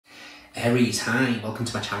Aries, hi, welcome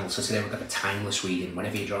to my channel. So today we've got a timeless reading.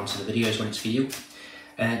 Whenever you're drawn to the videos, when it's for you.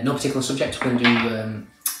 No particular subject. We're going to do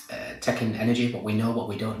tech and energy, what we know, what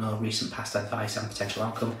we don't know, recent past advice and potential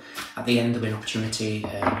outcome. At the end there'll be an opportunity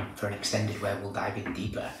for an extended where we'll dive in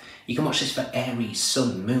deeper. You can watch this for Aries,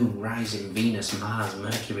 Sun, Moon, Rising, Venus, Mars,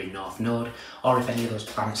 Mercury, North Node, or if any of those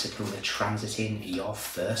planets are currently transiting your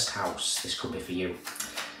first house, this could be for you.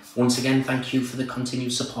 Once again, thank you for the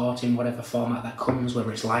continued support in whatever format that comes,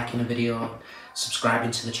 whether it's liking a video,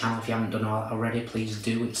 subscribing to the channel if you haven't done that already, please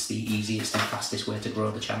do. It's the easiest and fastest way to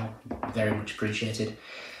grow the channel. Very much appreciated.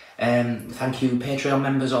 Thank you Patreon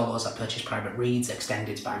members, all those that purchase private reads,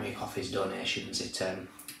 extended, buy me coffees, donations. It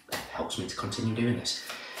helps me to continue doing this.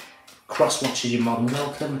 Cross watches, you're more than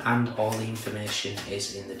welcome, and all the information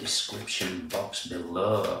is in the description box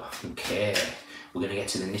below. Okay. We're going to get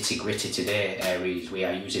to the nitty gritty today, Aries. We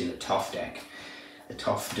are using the Toff deck. The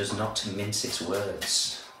Toff does not mince its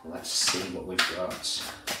words. Let's see what we've got.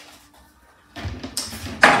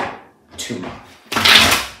 Two more.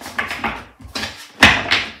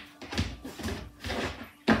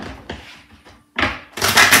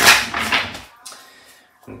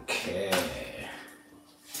 Okay.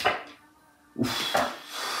 Oof.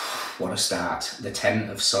 What a start. The Ten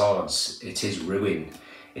of Swords. It is ruin.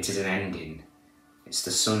 It is an ending. It's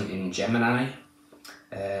the Sun in Gemini,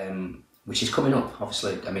 which is coming up,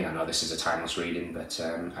 obviously. I mean, I know this is a timeless reading, but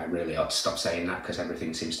I really ought to stop saying that because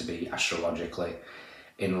everything seems to be astrologically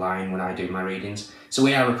in line when I do my readings. So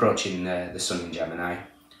we are approaching the Sun in Gemini.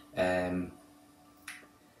 I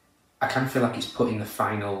kind of feel like it's putting the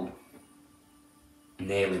final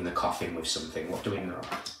nail in the coffin with something. What do we know?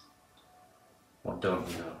 What don't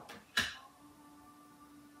we know?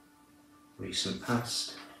 Recent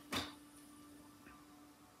past.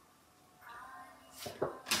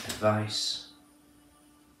 Advice,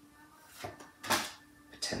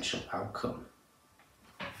 potential outcome.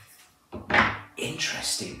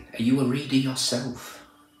 Interesting. Are you a reader yourself?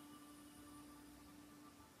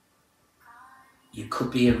 You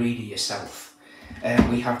could be a reader yourself.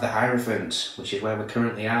 We have the Hierophant, which is where we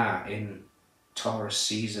currently are in Taurus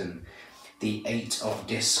season. The Eight of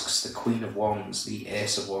Discs, the Queen of Wands, the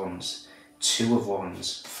Ace of Wands, Two of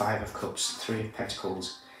Wands, Five of Cups, Three of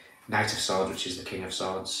Pentacles, Knight of Swords, which is the King of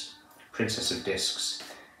Swords, Princess of Discs,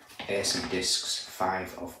 Ace of Discs,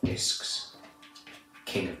 Five of Discs,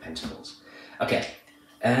 King of Pentacles. Okay,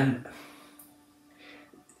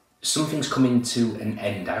 something's coming to an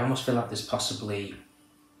end. I almost feel like there's possibly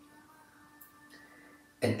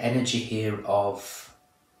an energy here of,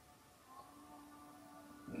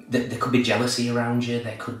 there could be jealousy around you,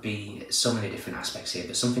 there could be so many different aspects here,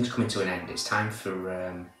 but something's coming to an end. It's time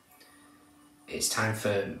for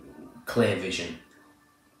clear vision,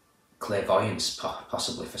 clairvoyance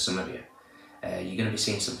possibly for some of you. You're going to be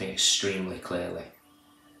seeing something extremely clearly.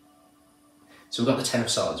 So we've got the Ten of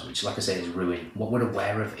Swords, which, like I say, is ruin. What we're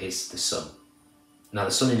aware of is the Sun. Now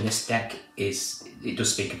the Sun in this deck it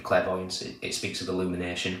does speak of clairvoyance, it speaks of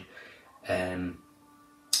illumination, it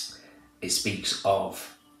speaks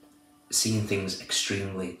of seeing things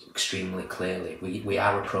extremely clearly. We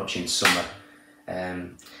are approaching summer.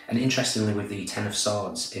 And interestingly, with the Ten of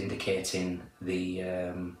Swords indicating the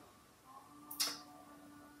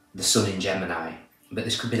Sun in Gemini, but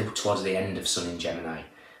this could be towards the end of Sun in Gemini,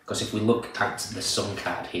 because if we look at the Sun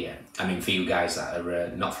card here, I mean, for you guys that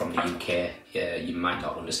are not from the UK, you might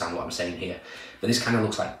not understand what I'm saying here, but this kind of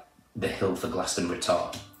looks like the hill for Glastonbury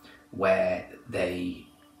Tor, where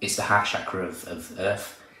it's the heart chakra of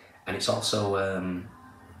Earth, and it's also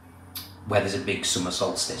where there's a big summer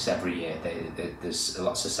solstice every year. There's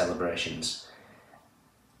lots of celebrations.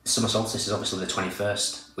 Summer solstice is obviously the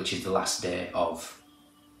 21st, which is the last day of,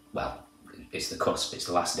 well, it's the cusp, it's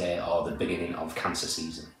the last day or the beginning of Cancer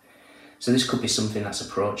season. So this could be something that's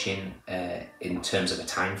approaching in terms of a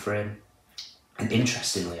time frame. And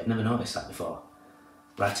interestingly, I've never noticed that before,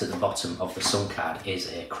 right at the bottom of the Sun card is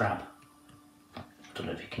a crab. I don't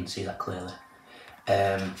know if you can see that clearly.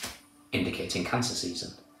 Indicating Cancer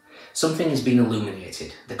season. Something has been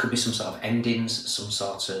illuminated. There could be some sort of endings, some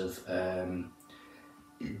sort of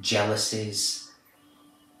jealousies.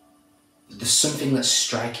 There's something that's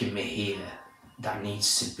striking me here that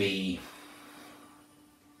needs to be,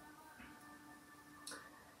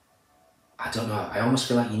 I don't know, I almost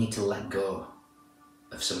feel like you need to let go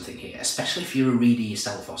of something here, especially if you're a reader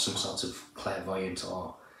yourself or some sort of clairvoyant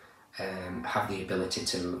or have the ability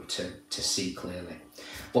to see clearly.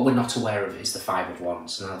 What we're not aware of is the Five of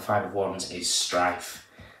Wands. Now the Five of Wands is strife.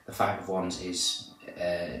 The Five of Wands is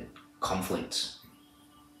conflict.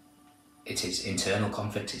 It is internal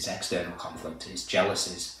conflict, it's external conflict, it's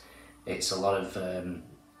jealousies, it's a lot of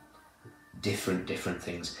different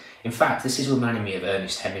things. In fact, this is reminding me of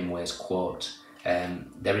Ernest Hemingway's quote,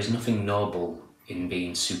 there is nothing noble in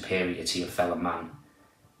being superior to your fellow man.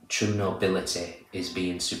 True nobility is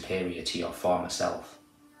being superior to your former self.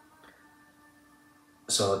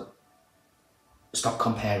 So stop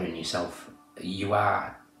comparing yourself. You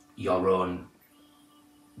are your own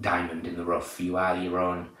diamond in the rough. You are your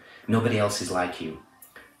own. Nobody else is like you.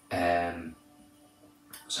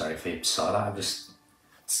 Sorry if you saw that. I just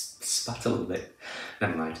spat a little bit.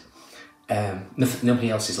 Never mind. Nobody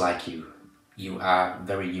else is like you. You are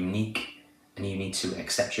very unique, and you need to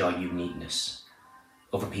accept your uniqueness.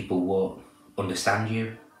 Other people won't understand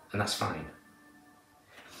you, and that's fine.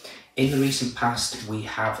 In the recent past, we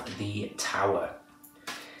have the Tower.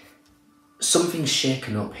 Something's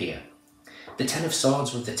shaken up here. The Ten of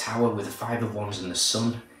Swords with the Tower, with the Five of Wands and the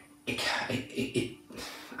Sun, I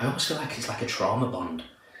almost feel like it's like a trauma bond.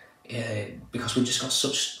 Because we've just got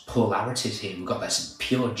such polarities here. We've got this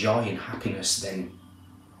pure joy and happiness, then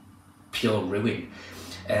pure ruin.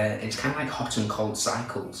 It's kind of like hot and cold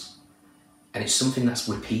cycles. And it's something that's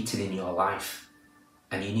repeated in your life.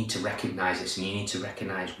 And you need to recognise this, and you need to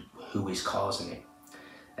recognise who is causing it.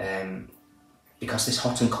 Because this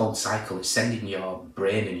hot and cold cycle is sending your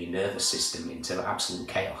brain and your nervous system into absolute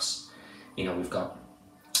chaos. You know, we've got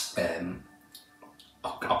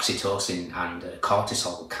oxytocin and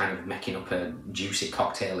cortisol kind of making up a juicy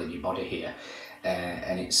cocktail in your body here,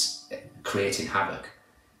 and it's creating havoc.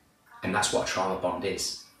 And that's what a trauma bond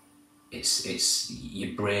is. It's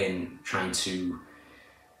your brain trying to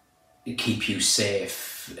keep you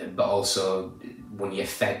safe, but also when you're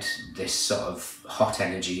fed this sort of hot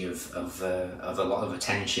energy of a lot of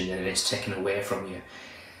attention, and it's taken away from you,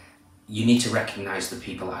 you need to recognise the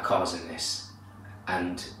people that are causing this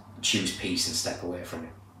and choose peace and step away from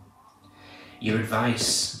it. Your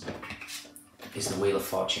advice is the Wheel of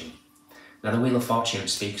Fortune. Now, the Wheel of Fortune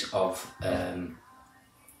speaks of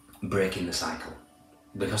breaking the cycle,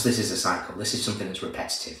 because this is a cycle. This is something that's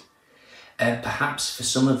repetitive. Perhaps for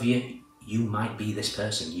some of you, you might be this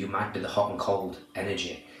person. You might be the hot and cold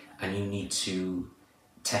energy, and you need to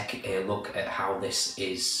take a look at how this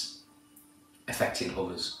is affecting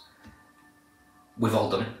others. We've all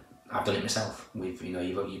done it. I've done it myself.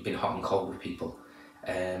 You've been hot and cold with people.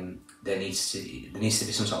 There needs to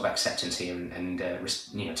be some sort of acceptance here, and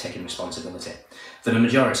taking responsibility. For the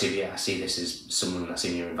majority of you, I see this as someone that's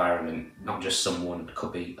in your environment, not just someone. It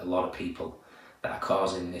could be a lot of people that are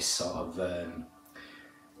causing this sort of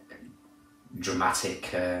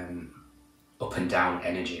dramatic up and down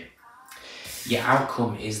energy. Your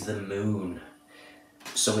outcome is the Moon.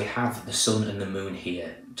 So we have the Sun and the Moon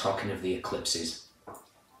here. Talking of the eclipses,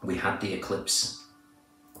 we had the eclipse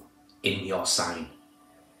in your sign,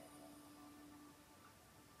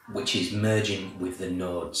 which is merging with the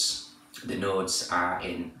nodes. The nodes are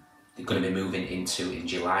they're going to be moving into, in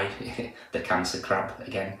July, the Cancer crab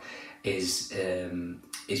again is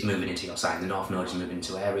moving into your sign. The North Node is moving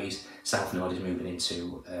into Aries, South Node is moving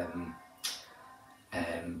into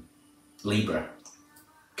Libra.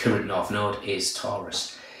 Current North Node is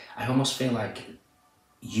Taurus. I almost feel like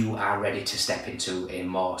you are ready to step into a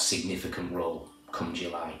more significant role come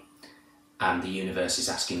July, and the universe is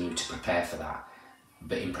asking you to prepare for that.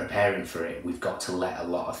 But in preparing for it, we've got to let a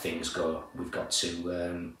lot of things go. We've got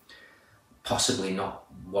to possibly not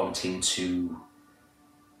wanting to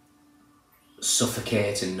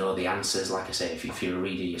suffocate and know the answers. Like I say, if you're a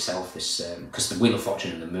reader yourself, this because the Wheel of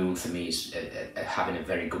Fortune and the Moon for me is having a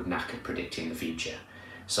very good knack at predicting the future.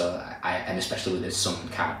 So and especially with the Sun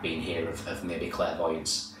card being here of maybe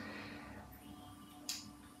clairvoyance.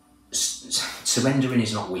 Surrendering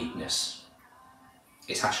is not weakness.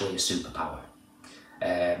 It's actually a superpower.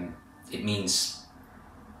 It means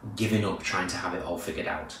giving up trying to have it all figured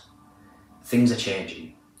out. Things are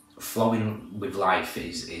changing. Flowing with life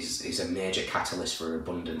is a major catalyst for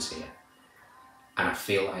abundance here. And I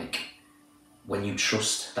feel like when you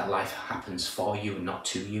trust that life happens for you and not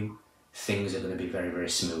to you, things are going to be very, very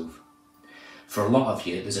smooth. For a lot of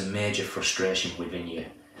you, there's a major frustration within you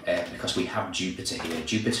because we have Jupiter here.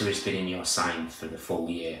 Jupiter has been in your sign for the full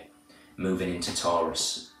year, moving into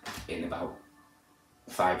Taurus in about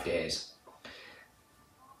 5 days.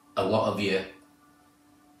 A lot of you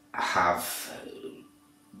have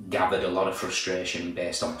gathered a lot of frustration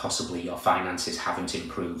based on possibly your finances haven't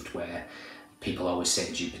improved, where people always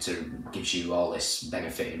say Jupiter gives you all this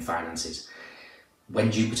benefit in finances.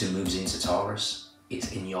 When Jupiter moves into Taurus,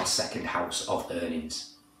 it's in your second house of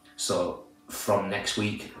earnings. So from next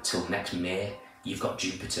week till next May, you've got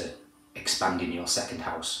Jupiter expanding your second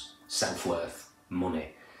house, self-worth,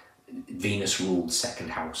 money. Venus ruled second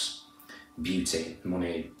house, beauty,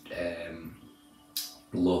 money,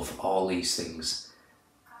 love, all these things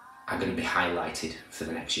are going to be highlighted for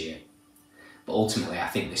the next year. But ultimately, I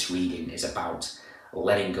think this reading is about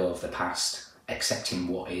letting go of the past, accepting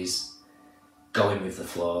what is, going with the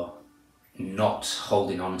flow, not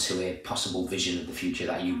holding on to a possible vision of the future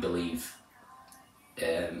that you believe.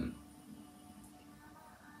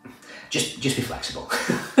 Just be flexible.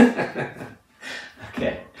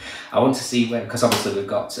 Okay, I want to see where, because obviously we've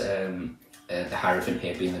got the Hierophant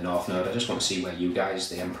here being the North Node. I just want to see where you guys,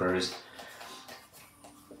 the Emperor, is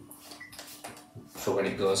for when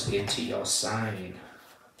it goes into your sign.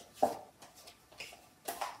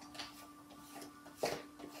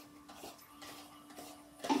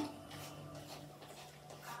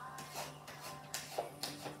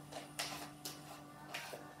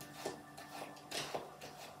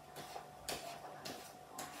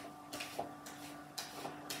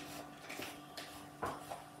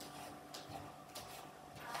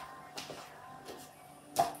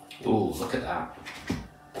 Ooh, look at that.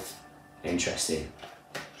 Interesting.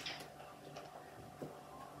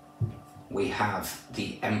 We have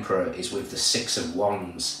the Emperor is with the Six of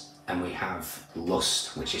Wands, and we have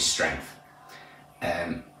Lust, which is strength.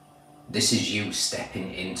 This is you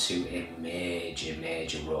stepping into a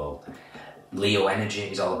major role. Leo energy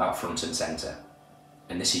is all about front and centre,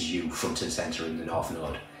 and this is you front and centre in the North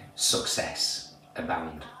Node. Success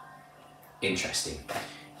abound. Interesting.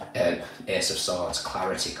 Ace of Swords,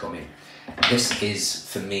 clarity coming. This is,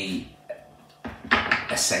 for me,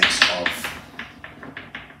 a sense of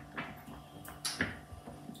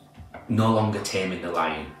no longer taming the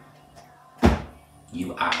lion.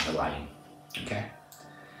 You are the lion. Okay?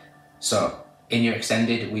 So, in your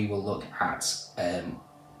extended, we will look at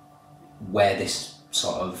where this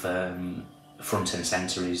sort of front and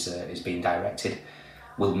centre is being directed.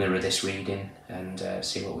 We'll mirror this reading and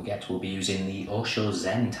see what we get. We'll be using the Osho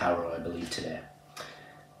Zen Tarot, I believe, today.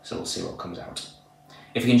 So we'll see what comes out.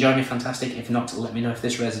 If you can join me, fantastic. If not, let me know if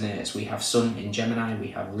this resonates. We have Sun in Gemini, we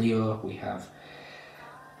have Leo, we have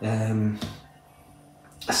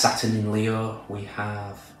Saturn in Leo, we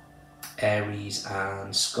have Aries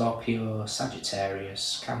and Scorpio,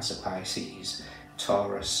 Sagittarius, Cancer, Pisces,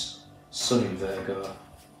 Taurus, Sun in Virgo,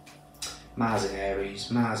 Mars in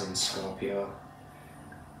Aries, Mars in Scorpio,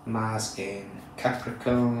 Mars in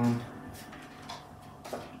Capricorn,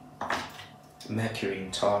 Mercury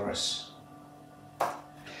in Taurus.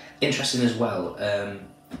 Interesting as well,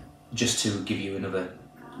 just to give you another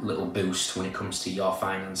little boost when it comes to your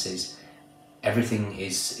finances, everything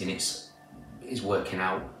is working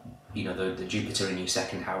out. You know, the Jupiter in your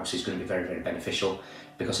second house is going to be very, very beneficial,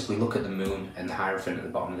 because if we look at the Moon and the Hierophant at the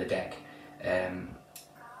bottom of the deck, in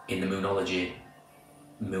the Moonology,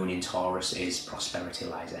 Moon in Taurus is prosperity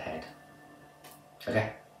lies ahead.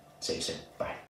 Okay, see you soon, bye.